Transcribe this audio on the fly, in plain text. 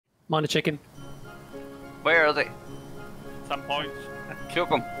Mine a chicken. Where are they? 10 points. Shook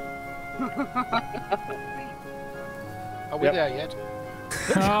them. Are we there yet?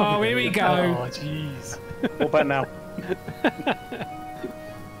 Oh, here we go. Oh, jeez. What about now?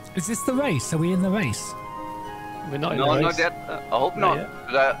 Is this the race? Are we in the race? We're not in No, the race. not yet. I hope not. yet.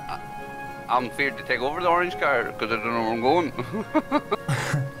 'Cause I'm feared to take over the orange car because I don't know where I'm going.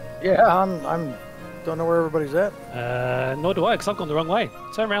 Yeah, I'm don't know where everybody's at. Nor do I, because I've gone the wrong way.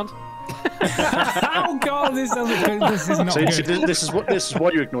 Turn around. Oh God, this doesn't good. This is not See, good. this is why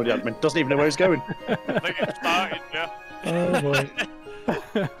you ignore the admin. Doesn't even know where he's going. I think it started, yeah. Oh boy.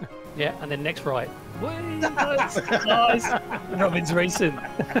 Yeah, and then next right. Whee, nice, nice. Robin's racing.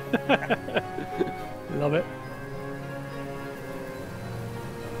 Love it.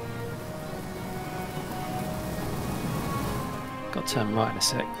 Got to turn right in a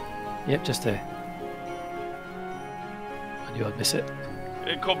sec. Yep, just there. I knew I'd miss it.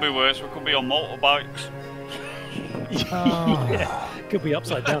 It could be worse. We could be on motorbikes. Oh. Yeah, could be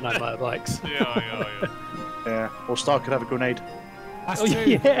upside down on motorbikes. Yeah. Yeah. Or Star could have a grenade. That's Oh true.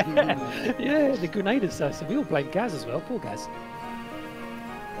 yeah, yeah. The grenade assassin. We all blame Gaz as well. Poor Gaz.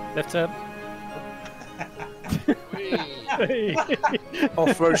 Left turn. Hey.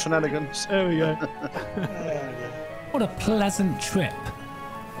 Off-road shenanigans. There we go. What a pleasant trip.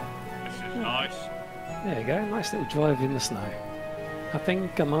 This is nice. There you go. Nice little drive in the snow. I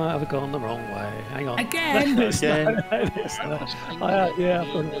think I might have gone the wrong way. Hang on. Again? Again. Yeah,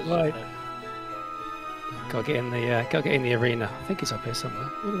 I've gone the right. Gotta get in the arena. I think it's up here somewhere.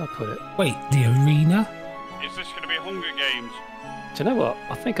 Where did I put it? Wait, the arena? Is this going to be Hunger Games? Do you know what?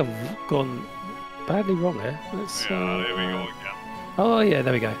 I think I've gone badly wrong here. Let's, Yeah, there we go again. Oh yeah,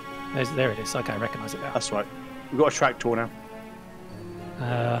 there we go. There it is. Okay, I recognise it now. That's right. We've got a track tour now.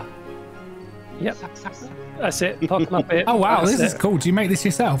 Yep. That's it. Park them up here. Oh wow, That's this is it. cool. Do you make this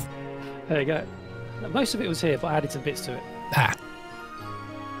yourself? There you go. Most of it was here, but I added some bits to it. Ah.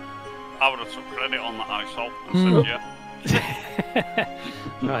 I would have took credit on that ISO and said yeah.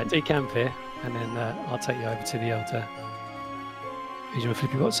 Right, decamp here, and then I'll take you over to the old regional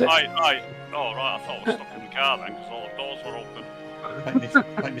flippy box set. Right. Oh, right. I thought I was stuck in the car then because all the doors were open.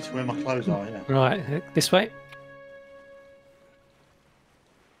 Make me to where my clothes are, yeah. Right, this way.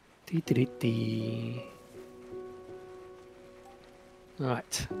 Dee.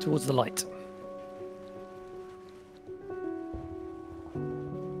 Right, towards the light.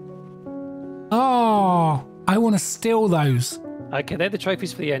 Oh, I want to steal those. Okay, they're the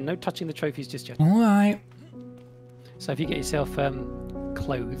trophies for the end. No touching the trophies just yet. All right. So if you get yourself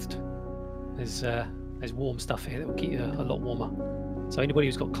clothed, there's warm stuff here that will keep you a lot warmer. So anybody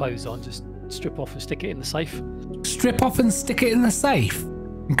who's got clothes on, just strip off and stick it in the safe. Strip off and stick it in the safe.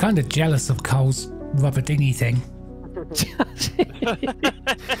 I'm kind of jealous of Cole's rubber dinghy thing.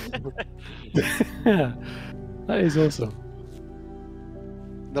 That is awesome.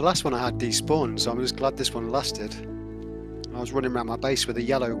 The last one I had despawned, so I'm just glad this one lasted. I was running around my base with a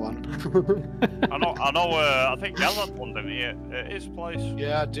yellow one. I know. I think Gaz had one, didn't he? At his place.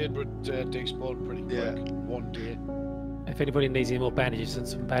 Yeah, I did, but despawned pretty quick. Yeah. One day. If anybody needs any more bandages, and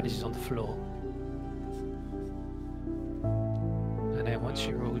some bandages on the floor. And then once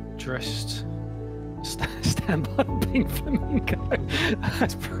you're all dressed, stand by the pink flamingo.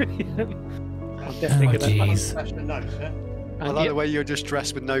 That's brilliant. I'm definitely gonna. Jeez. That's the notes, yeah? I like the way you're just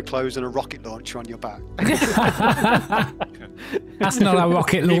dressed with no clothes and a rocket launcher on your back. That's not a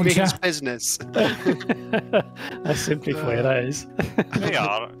rocket launcher. It's business. That's simply for you, that is.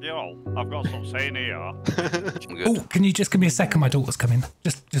 Here, you know, I've got to stop saying here. Oh, can you just give me a second? My daughter's coming.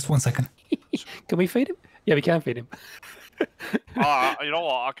 Just 1 second. Can we feed him? Yeah, we can feed him. You know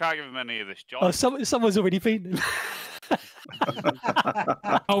what? I can't give him any of this job. Oh, someone's already feeding him.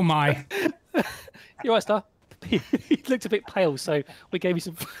 Oh my. You're right, Star. He looked a bit pale, so we gave you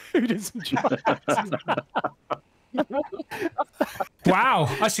some food and some drugs. Wow,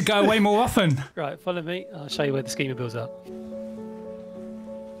 I should go away more often. Right, follow me. I'll show you where the schema bills are.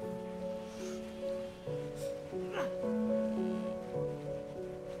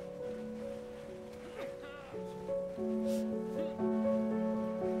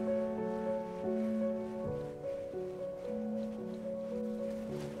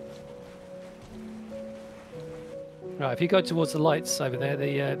 Right, if you go towards the lights over there,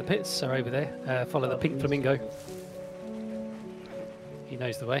 the pits are over there. Follow the pink flamingo. He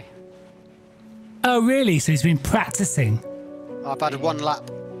knows the way. Oh, really? So he's been practicing. I've had one lap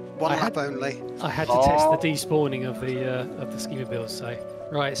only. I had to test the despawning of the schema bills. So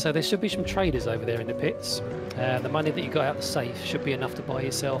right, so there should be some traders over there in the pits. The money that you got out the safe should be enough to buy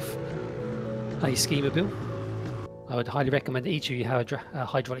yourself a schema bill. I would highly recommend that each of you have a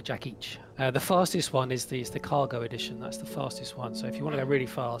hydraulic jack each. The fastest one is the cargo edition. That's the fastest one. So if you want to go really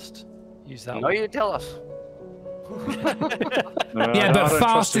fast, use that No, one. you tell us. Yeah, I but don't fast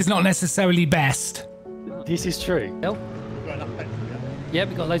trust is not necessarily best. This is true. Well, We've got enough petrol, yeah? yeah,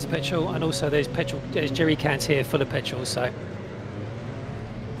 we've got loads of petrol, and also there's jerry cans here full of petrol, so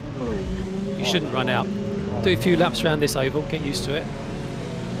you shouldn't run out. Do a few laps around this oval, get used to it.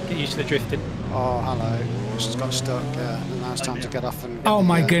 Get used to the drifting. Oh, hello. Just got stuck. Yeah, and now it's time to get off and. Oh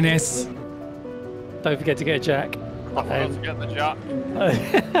my yeah. goodness. Don't forget to get a jack. Don't forget the jack.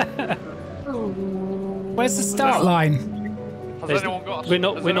 Where's the start line? Has anyone got a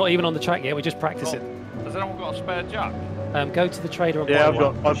We're not even on the track yet. We're just practicing. Has anyone got a spare jack? Go to the trader and Yeah, buy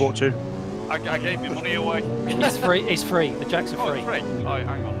one. I bought 2. I gave you money away. It's free. It's free. The jacks are Oh, free. it's free. Oh,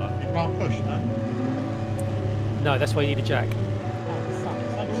 hang on now. You can't push, no? No, that's why you need a jack. Oh, fuck,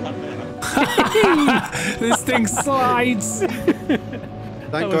 it's only stuck there. This thing slides. Don't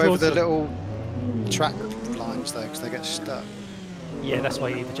That go was over the awesome. little track lines though, because they get stuck. Yeah, that's why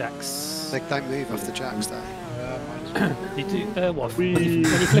you need the jacks. They don't move off the jacks though. You do what? When you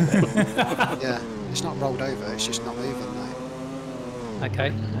flip it. Yeah, it's not rolled over. It's just not moving though.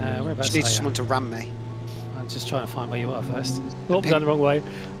 Okay. Whereabouts Just need are you? someone to ram me. I'm just trying to find where you are first. Oh, I've gone the wrong way.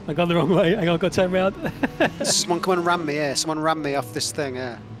 I've gone the wrong way. Hang on, I've got to turn around. Someone come and ram me. Yeah, someone ram me off this thing.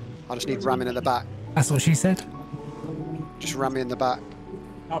 Yeah, I just need ramming in the back. That's what she said. Just ram me in the back.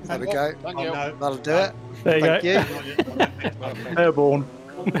 Oh, There we thank go. God. Oh, no. That'll do it. There you Thank go. you. Not yet. Airborne.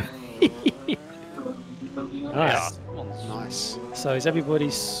 Nice. Nice. So is everybody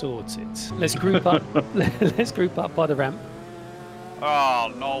sorted? Let's group up. Let's group up by the ramp.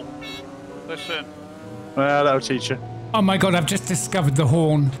 Oh, no. Listen. Well, that'll teach you. Oh my god, I've just discovered the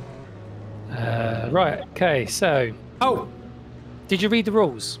horn. Right. Okay. So, Oh, did you read the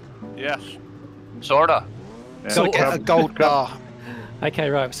rules? Yes. Sorta. Yeah, Gotta get a gold bar. Okay.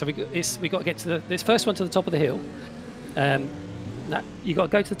 Right. So we got to get to this first one to the top of the hill. Now, you got to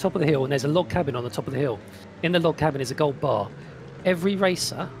go to the top of the hill, and there's a log cabin on the top of the hill. In the log cabin is a gold bar. Every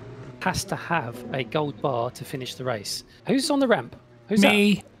racer has to have a gold bar to finish the race. Who's on the ramp? Who's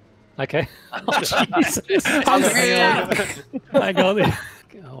me. that? Okay. Oh, Jesus. Hang on.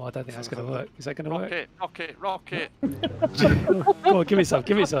 Oh, I don't think that's going to work. Is that going to work? Rocket. Come on, give me some.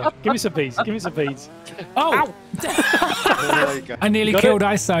 Give me some. Give me some beads. Give me some beads. Oh, There you go. I nearly Got killed it?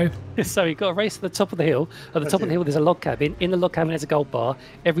 ISO. So you've got to race to the top of the hill. At the top of the hill, there's a log cabin. In the log cabin, there's a gold bar.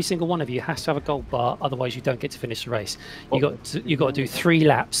 Every single one of you has to have a gold bar, otherwise you don't get to finish the race. You got to do 3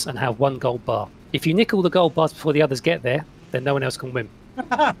 laps and have 1 gold bar. If you nick all the gold bars before the others get there, then no one else can win.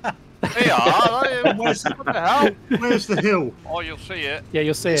 Hey, Where's what the hell? Where's the hill? Oh, you'll see it. Yeah,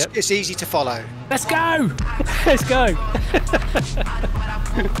 you'll see it. It's easy to follow. Let's go. Let's go.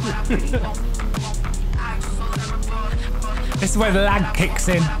 This is where the lag kicks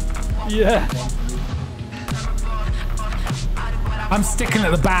in. Yeah. I'm sticking at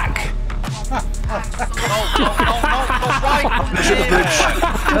the back.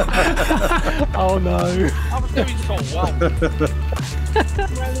 Oh no. I was doing so well.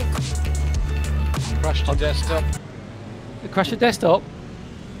 Crashed your desktop. Crash your desktop.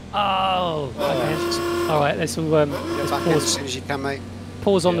 Oh. Okay. All right. Let's all Get let's back in as pause. soon as you can, mate.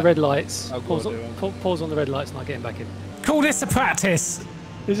 Pause on the red lights. I'll Pause go on, do pause on the red lights, and I'll get him back in. Call this a practice.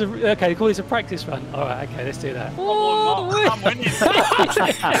 This is okay. Call this a practice run. All right. Okay. Let's do that. I'm winning.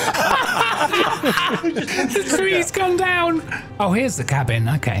 The tree's gone down. Oh, here's the cabin.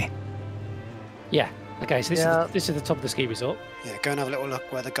 Okay. Yeah. Okay. So this Yeah. is the top of the ski resort. Yeah, go and have a little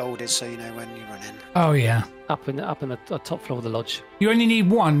look where the gold is, so you know when you run in. Oh yeah. Up in the top floor of the lodge. You only need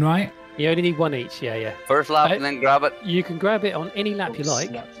 1, right? You only need 1 each. Yeah. Yeah. First lap and then grab it. You can grab it on any lap you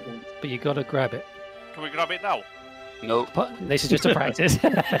like, but you got to grab it. Can we grab it now? Nope. But this is just a practice.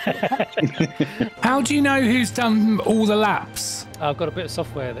 How do you know who's done all the laps? I've got a bit of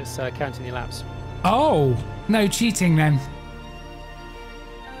software that's counting your laps. Oh, no cheating then.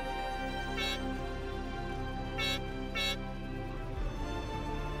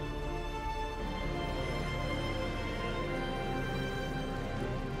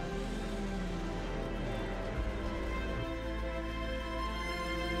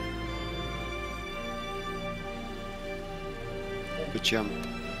 Good jump.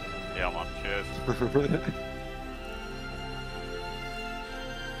 Yeah, man. Cheers.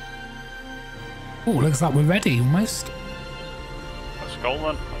 Oh, looks like we're ready almost. Let's go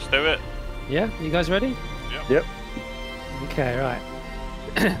then. Let's do it. Yeah, you guys ready? Yep. Okay, right.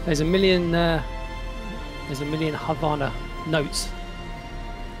 There's a million Havana notes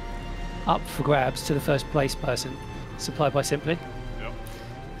up for grabs to the first place person, supplied by Simply. Yep.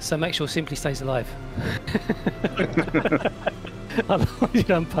 So make sure Simply stays alive. Otherwise you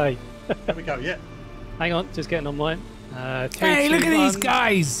don't pay. There we go, yeah. Hang on, just getting on mine. 3, Hey, 2, look at these 1.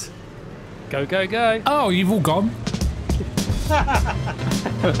 guys! Go, go, go. Oh, you've all gone.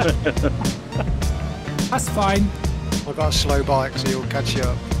 That's fine. I've got a slow bike, so he'll catch you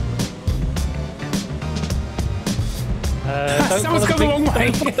up. Don't Someone's follow gone the wrong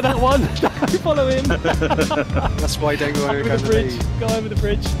way. Don't follow that one. Don't follow him. That's why I don't go Over over the the bridge. lead. Go over the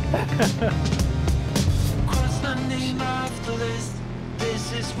bridge.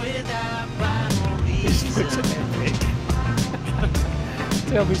 This looks epic.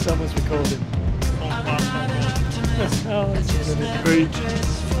 Tell me someone's recording. Oh, it's brilliant.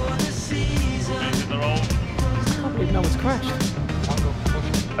 They're all. I can't believe no one's crashed.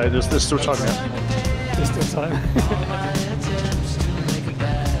 Hey, there's still time yet. There's still time.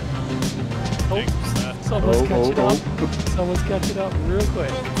 Someone's catching up. Someone's catching up real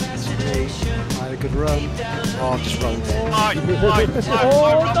quick. I had a good run. Oh, I've just run.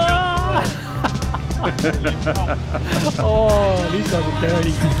 Oh, these guys are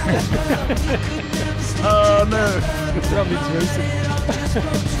dirty. Oh no! Rubbing's racing.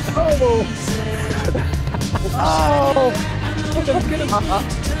 Oh! Get him.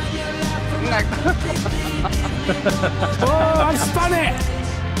 Oh, I've spun it!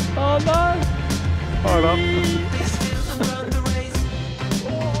 Oh no! Hold on.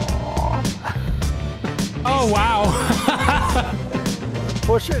 Oh, wow.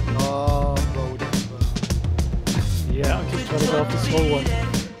 Push it. Oh, rolled it. Yeah, I'm just trying to go off the small one.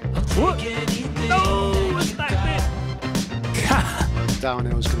 What? No! I stacked it!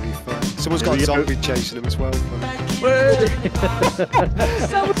 Downhill's going to be fun. Someone's got a zombie chasing him as well.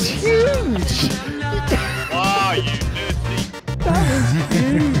 That was huge! Wow, you dirty. That was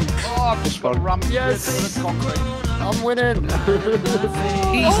huge! Oh, I've just got rammed Yes. into the concrete. I'm winning.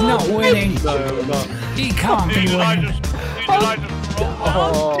 He's not winning. No, I'm not. He can't be Who did I winning. just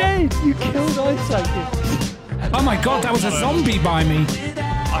roll I'm dead! You killed Isaac! Oh my god, that was a zombie by me. I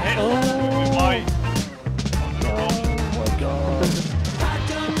hit with my...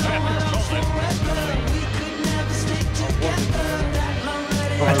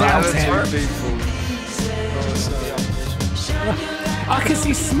 I doubt it. I can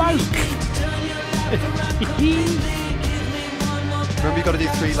see smoke. Remember, you got to do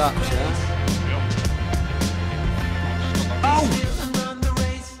 3 laps, yeah? Oh!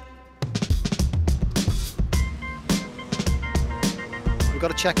 We've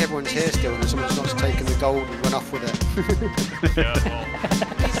got to check everyone's here still, and someone's not taken the gold and run off with it.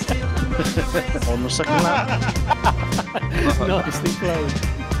 On the second lap. Nicely played.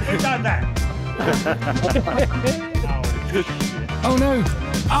 Who done that? Oh no!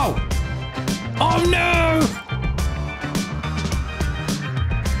 Oh! Oh no!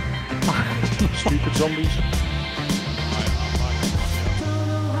 Stupid zombies.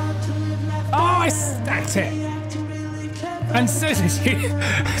 Oh, I stacked it! And so did you.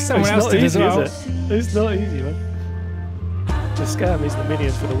 Someone It's else not did as easy, well. is it? It's not easy, man. The scam is the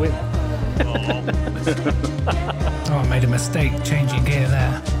minions for the win. Oh, I made a mistake changing gear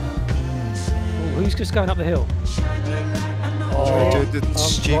there. Oh, who's just going up the hill?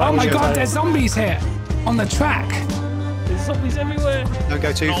 Oh my god, there's zombies here! On the track! There's zombies everywhere. Don't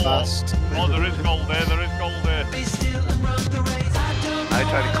go too fast. Oh, there is gold there, there is gold there. I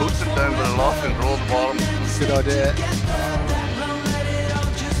tried to coast it down, but I lost and rolled the bottom. Good idea.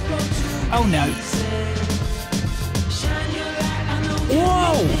 Oh no!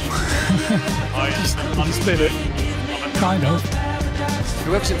 Whoa! I Spin it. Kind of.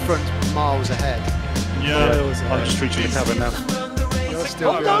 Whoever's in front, miles ahead. Yeah. I'm just reaching the cabin now. You're still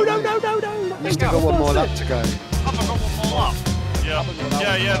Oh, no. You still got one more lap to go. Have I got one more lap? Yeah,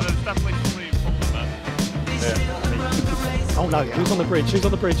 there's definitely 3 from there. Oh no, who's on the bridge? Who's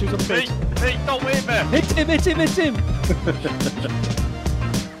on the bridge? Who's on the bridge? Hey, don't wait me! Hit him!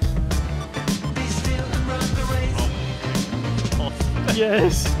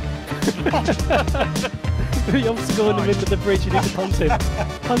 Yes! The obstacle in the middle of the bridge, you need to punt him.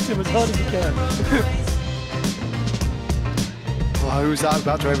 Punt him as hard as you can. Oh, who's that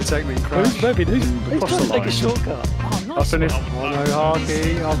about to overtake me and crash? Who's moving? Who's Across trying to the take a line. shortcut? Oh, Up nice. in it. Oh no,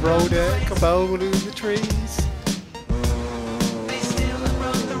 Harky, I've rolled it. Come over to the trees.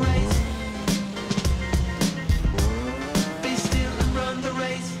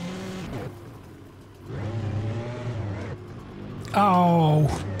 Oh.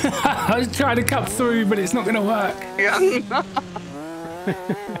 I was trying to cut through, but it's not going to work.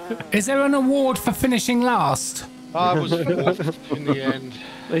 Is there an award for finishing last? I was fourth in the end.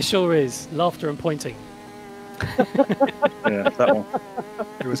 There sure is. Laughter and pointing. Yeah, that one.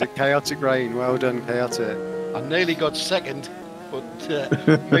 It was a chaotic rain. Well done, chaotic. I nearly got second, but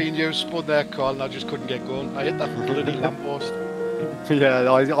me and you spun their call and I just couldn't get going. I hit that bloody lamppost.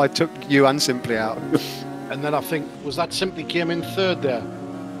 Yeah, I took you and Simply out. And then I think, was that Simply came in third there?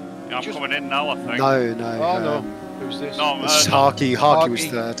 Yeah, I'm coming in now, I think. No. Oh no, who's this? No, It's Harky. Harky was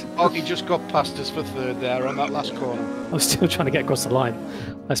third. Harky just got past us for third there on that last corner. I'm still trying to get across the line.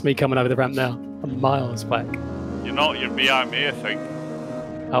 That's me coming over the ramp now. I'm miles back. You're not, you're behind me, I think.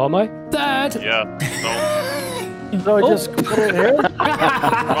 How am I? Third. Yeah, So I just put it here.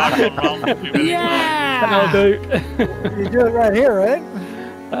 Yeah. That'll do. You do it right here, right?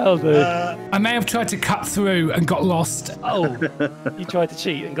 That'll do. I may have tried to cut through and got lost. Oh, you tried to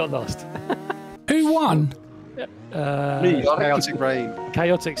cheat and got lost. Who won? Chaotic rain.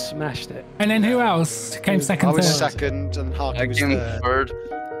 Chaotic smashed it. And then who else came second? I was third? second and Harky I was came third. third.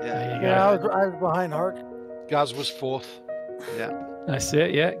 Yeah, There you Yeah, go. I was behind Hark. Gaz was fourth. yeah. That's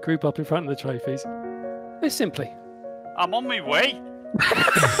it, yeah. Group up in front of the trophies. It's Simply. I'm on my way.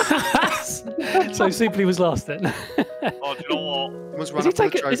 So Simply was last then. Oh, do you know what? Must Is run he up for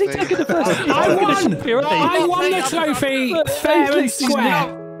the taking trophy. the first? I won! You're right. I won the trophy fair and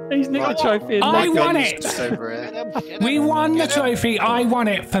square. He's nicked the trophy. And I left won it. it. Just over here. We won the trophy. I won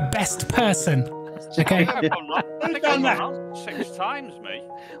it for best person. Okay. I think I've gone round 6 times, me.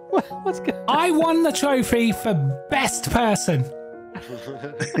 What's going on? I won the trophy for best person.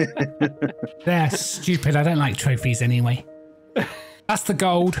 They're stupid. I don't like trophies anyway. That's the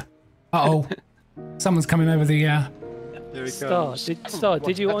gold. Uh-oh. Someone's coming over the... Here he Star, comes.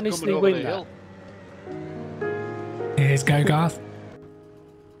 did you honestly Coming over win the that? hill. Here's go, Garth.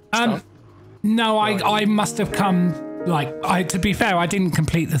 No, I must have come... to be fair, I didn't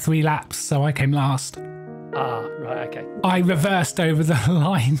complete the 3 laps, so I came last. Ah, right, okay. I reversed over the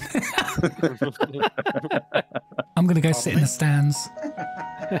line. I'm going to go sit in the stands.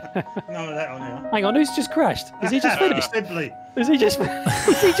 None of that on here. Hang on, who's just crashed? Is he just finished? Simply. Is he just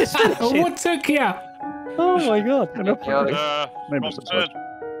finishing? What took you? Oh my god. Maybe Rob it's third.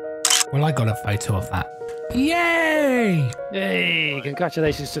 Well, I got a photo of that. Yay! Hey,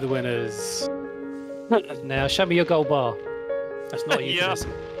 congratulations to the winners. Now, show me your gold bar. That's not you. Yeah.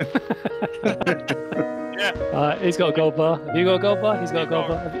 Yeah. He's got a gold bar. Have you got a gold bar? He's got a gold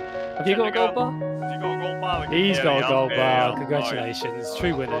bar. Have you got a gold bar? Has he got a gold bar? He's got a gold Yeah. bar. Congratulations.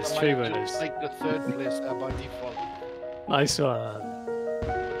 True winners, true winners. Take the third place there by default. Nice one.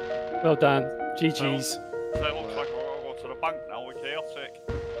 Well done. GG's. So it looks like we're going to go to the bank now with Chaotic.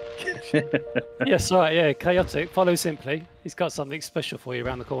 Yes, right, yeah. Chaotic. Follow Simply. He's got something special for you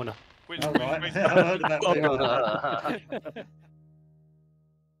around the corner. Which, All right. I heard about that.